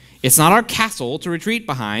ministry. It's not our castle to retreat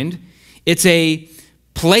behind. It's a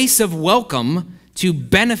place of welcome to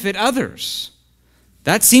benefit others.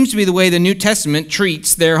 That seems to be the way the New Testament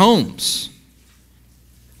treats their homes.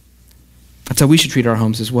 That's how we should treat our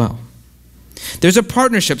homes as well. There's a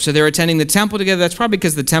partnership, so they're attending the temple together. That's probably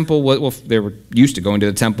because the temple, well, they were used to going to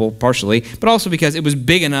the temple partially, but also because it was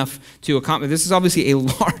big enough to accommodate. This is obviously a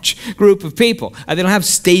large group of people. They don't have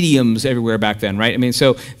stadiums everywhere back then, right? I mean,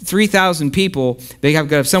 so 3,000 people, they have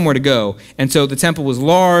got to have somewhere to go. And so the temple was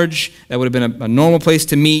large. That would have been a normal place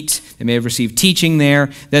to meet. They may have received teaching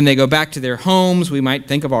there. Then they go back to their homes. We might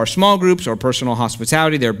think of our small groups or personal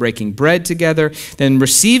hospitality. They're breaking bread together, then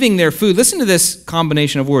receiving their food. Listen to this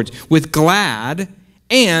combination of words. With glad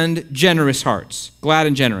and generous hearts. Glad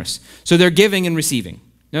and generous. So they're giving and receiving.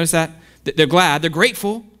 Notice that? They're glad. They're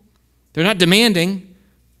grateful. They're not demanding.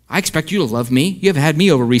 I expect you to love me. You haven't had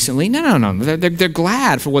me over recently. No. They're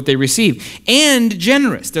glad for what they receive. And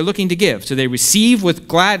generous. They're looking to give. So they receive with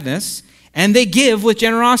gladness and they give with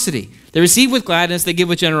generosity. They receive with gladness. They give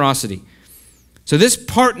with generosity. So this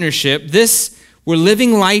partnership, we're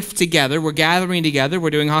living life together. We're gathering together. We're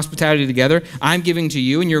doing hospitality together. I'm giving to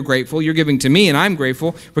you and you're grateful. You're giving to me and I'm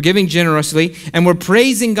grateful. We're giving generously and we're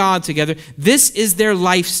praising God together. This is their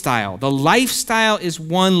lifestyle. The lifestyle is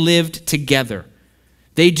one lived together.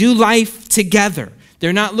 They do life together.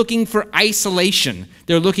 They're not looking for isolation.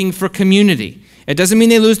 They're looking for community. It doesn't mean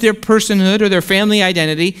they lose their personhood or their family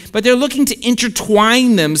identity, but they're looking to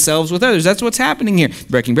intertwine themselves with others. That's what's happening here.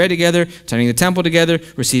 Breaking bread together, attending the temple together,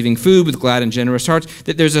 receiving food with glad and generous hearts.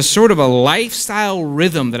 That there's a sort of a lifestyle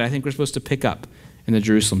rhythm that I think we're supposed to pick up in the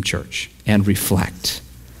Jerusalem church and reflect.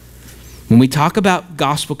 When we talk about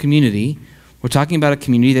gospel community, we're talking about a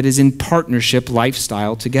community that is in partnership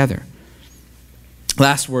lifestyle together.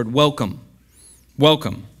 Last word, welcome.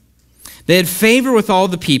 Welcome. They had favor with all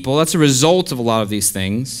the people. That's a result of a lot of these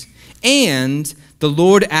things. And the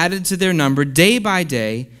Lord added to their number day by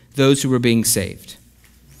day those who were being saved.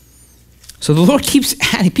 So the Lord keeps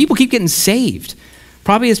adding. People keep getting saved.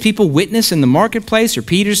 Probably as people witness in the marketplace or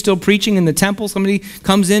Peter's still preaching in the temple. Somebody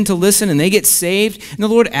comes in to listen and they get saved. And the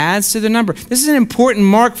Lord adds to their number. This is an important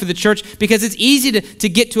mark for the church because it's easy to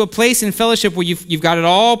get to a place in fellowship where you've got it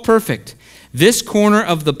all perfect. This corner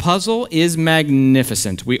of the puzzle is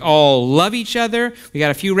magnificent. We all love each other. We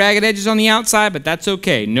got a few ragged edges on the outside, but that's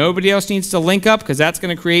okay. Nobody else needs to link up because that's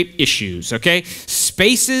going to create issues, okay?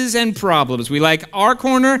 Spaces and problems. We like our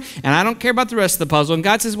corner, and I don't care about the rest of the puzzle. And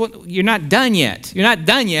God says, well, you're not done yet. You're not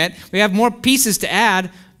done yet. We have more pieces to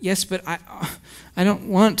add. Yes, but I don't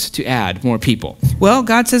want to add more people. Well,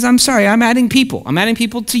 God says, I'm sorry, I'm adding people. I'm adding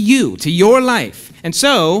people to you, to your life. And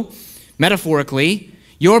so, metaphorically,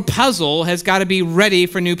 your puzzle has got to be ready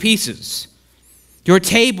for new pieces. Your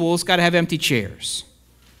table's got to have empty chairs.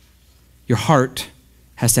 Your heart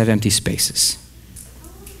has to have empty spaces.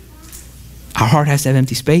 Our heart has to have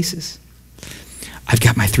empty spaces. I've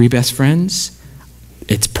got my 3 best friends.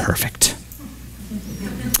 It's perfect.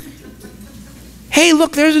 Hey,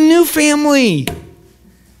 look, there's a new family.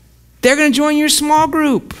 They're going to join your small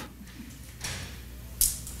group.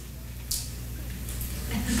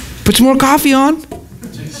 Put some more coffee on.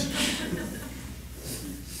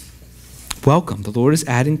 Welcome. The Lord is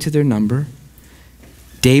adding to their number,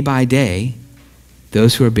 day by day,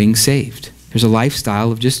 those who are being saved. There's a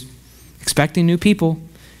lifestyle of just expecting new people,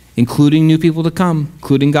 including new people to come,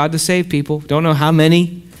 including God to save people. Don't know how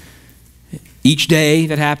many each day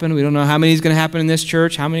that happen. We don't know how many is going to happen in this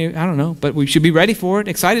church. How many, I don't know. But we should be ready for it,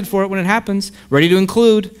 excited for it when it happens, ready to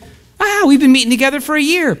include. We've been meeting together for a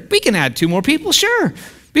year. We can add 2 more people, sure.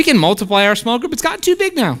 We can multiply our small group. It's gotten too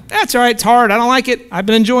big now. That's all right. It's hard. I don't like it. I've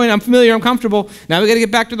been enjoying it. I'm familiar. I'm comfortable. Now we got to get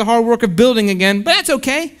back to the hard work of building again, but that's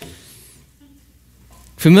okay.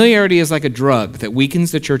 Familiarity is like a drug that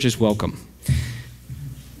weakens the church's welcome.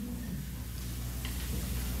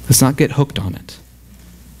 Let's not get hooked on it.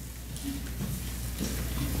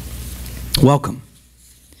 Welcome.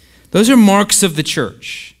 Those are marks of the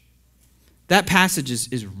church. That passage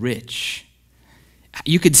is rich.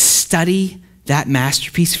 You could study that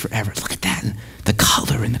masterpiece forever. Look at that, and the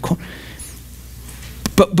color in the corner.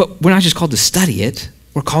 But we're not just called to study it,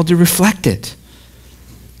 we're called to reflect it.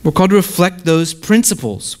 We're called to reflect those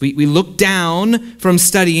principles. We look down from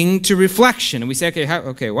studying to reflection, and we say,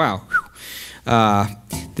 okay, wow.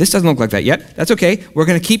 This doesn't look like that yet. That's okay. We're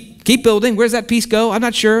going to keep building. Where's that piece go? I'm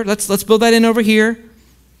not sure. Let's build that in over here.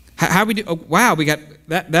 How we do? Oh, wow, we got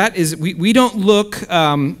that. That is we don't look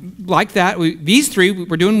like that. These three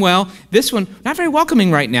we're doing well. This one not very welcoming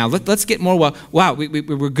right now. Let's get more well. Wow,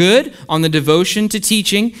 we're good on the devotion to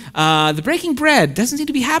teaching. The breaking bread doesn't seem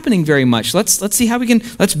to be happening very much. Let's see how we can.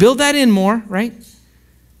 Let's build that in more. Right?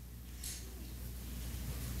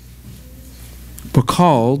 We're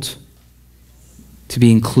called to be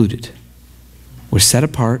included. We're set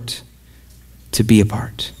apart to be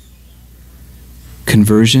apart.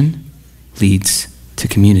 Conversion leads to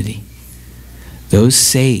community. Those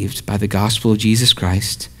saved by the gospel of Jesus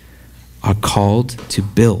Christ are called to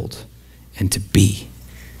build and to be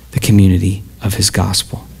the community of his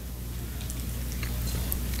gospel.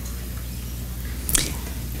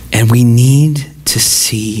 And we need to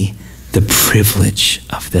see the privilege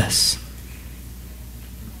of this.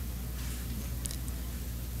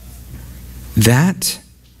 That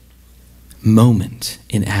moment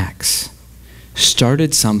in Acts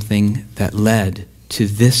started something that led to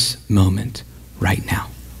this moment right now.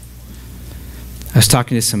 I was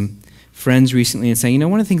talking to some friends recently and saying,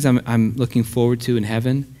 one of the things I'm looking forward to in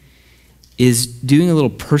heaven is doing a little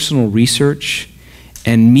personal research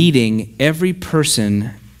and meeting every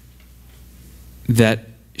person that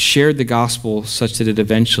shared the gospel such that it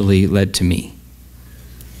eventually led to me.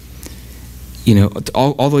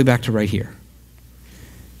 All the way back to right here.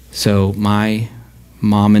 So my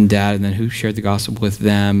mom and dad, and then who shared the gospel with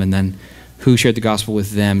them, and then who shared the gospel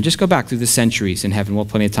with them. Just go back through the centuries in heaven. We'll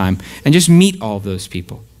have plenty of time. And just meet all of those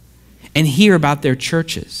people. And hear about their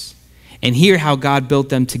churches. And hear how God built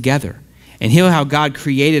them together. And hear how God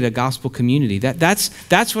created a gospel community.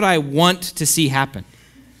 That's what I want to see happen.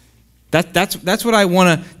 That's what I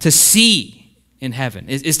want to see in heaven,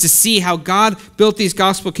 is to see how God built these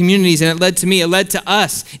gospel communities, and it led to me, it led to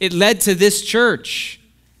us, it led to this church.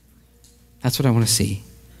 That's what I want to see.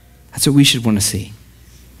 That's what we should want to see.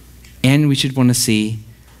 And we should want to see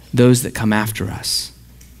those that come after us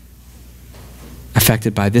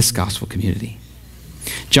affected by this gospel community.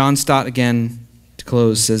 John Stott, again, to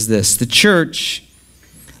close, says this: the church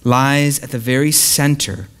lies at the very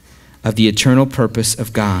center of the eternal purpose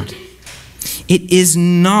of God. It is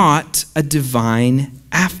not a divine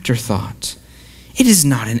afterthought. It is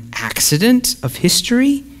not an accident of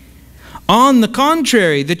history. On the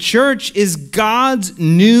contrary, the church is God's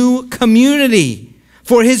new community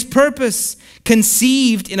for his purpose,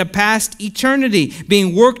 conceived in a past eternity,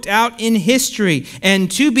 being worked out in history, and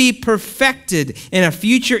to be perfected in a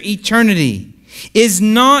future eternity, is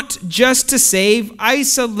not just to save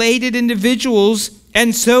isolated individuals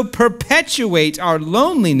and so perpetuate our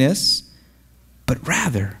loneliness, but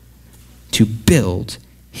rather to build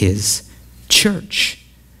his church.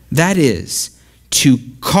 That is, to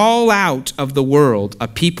call out of the world a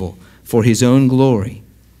people for his own glory.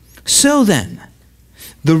 So then,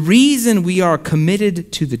 the reason we are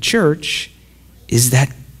committed to the church is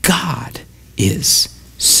that God is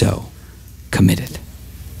so committed.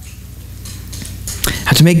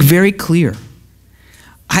 Now, to make very clear,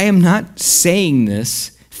 I am not saying this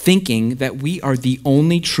thinking that we are the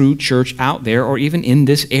only true church out there or even in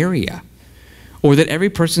this area, or that every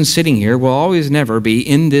person sitting here will always never be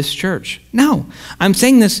in this church. No, I'm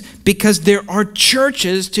saying this because there are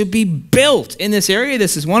churches to be built in this area.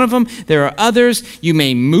 This is one of them. There are others. You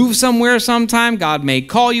may move somewhere sometime. God may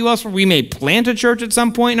call you elsewhere. We may plant a church at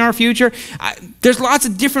some point in our future. There's lots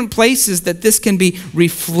of different places that this can be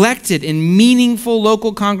reflected in meaningful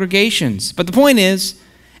local congregations. But the point is,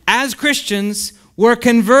 as Christians, we're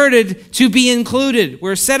converted to be included.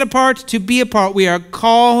 We're set apart to be a part. We are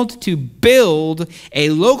called to build a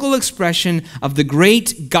local expression of the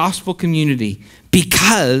great gospel community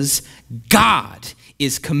because God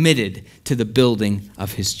is committed to the building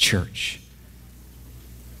of his church.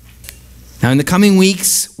 Now, in the coming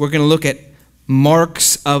weeks, we're going to look at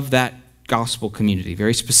marks of that gospel community,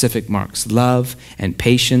 very specific marks: love and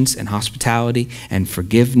patience and hospitality and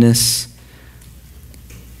forgiveness,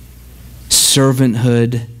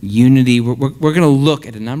 servanthood, unity. We're going to look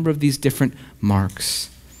at a number of these different marks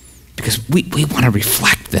because we want to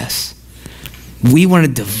reflect this. We want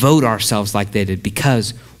to devote ourselves like they did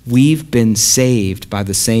because we've been saved by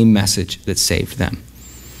the same message that saved them.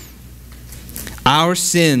 Our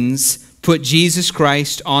sins put Jesus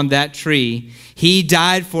Christ on that tree. He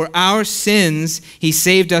died for our sins. He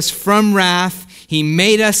saved us from wrath. He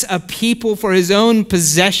made us a people for his own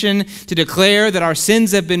possession to declare that our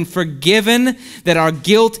sins have been forgiven, that our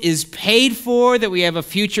guilt is paid for, that we have a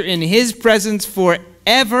future in his presence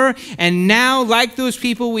forever. And now, like those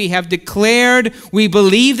people, we have declared we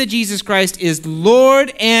believe that Jesus Christ is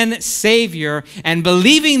Lord and Savior. And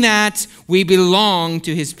believing that, we belong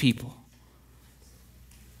to his people.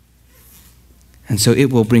 And so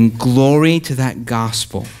it will bring glory to that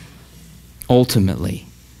gospel, ultimately,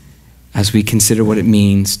 as we consider what it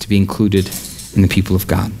means to be included in the people of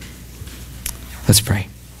God. Let's pray.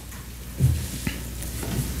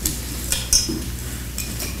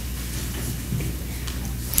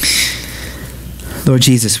 Lord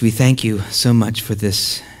Jesus, we thank you so much for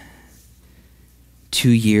this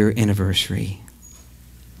 2-year anniversary.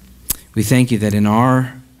 We thank you that in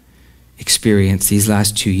our experience these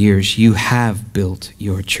last 2 years, you have built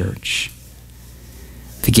your church.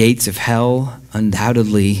 The gates of hell,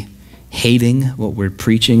 undoubtedly hating what we're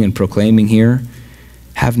preaching and proclaiming here,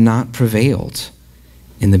 have not prevailed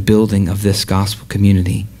in the building of this gospel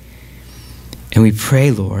community. And we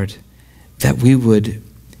pray, Lord, that we would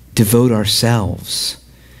devote ourselves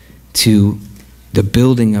to the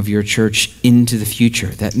building of your church into the future,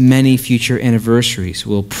 that many future anniversaries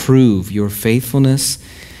will prove your faithfulness,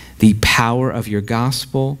 the power of your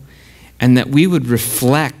gospel, and that we would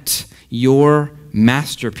reflect your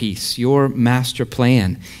masterpiece, your master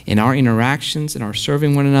plan in our interactions, in our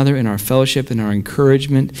serving one another, in our fellowship, in our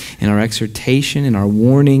encouragement, in our exhortation, in our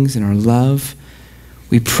warnings, in our love.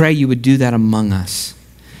 We pray you would do that among us.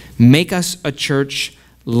 Make us a church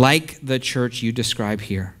like the church you describe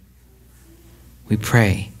here. We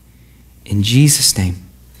pray in Jesus' name.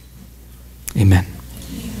 Amen.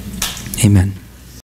 Amen.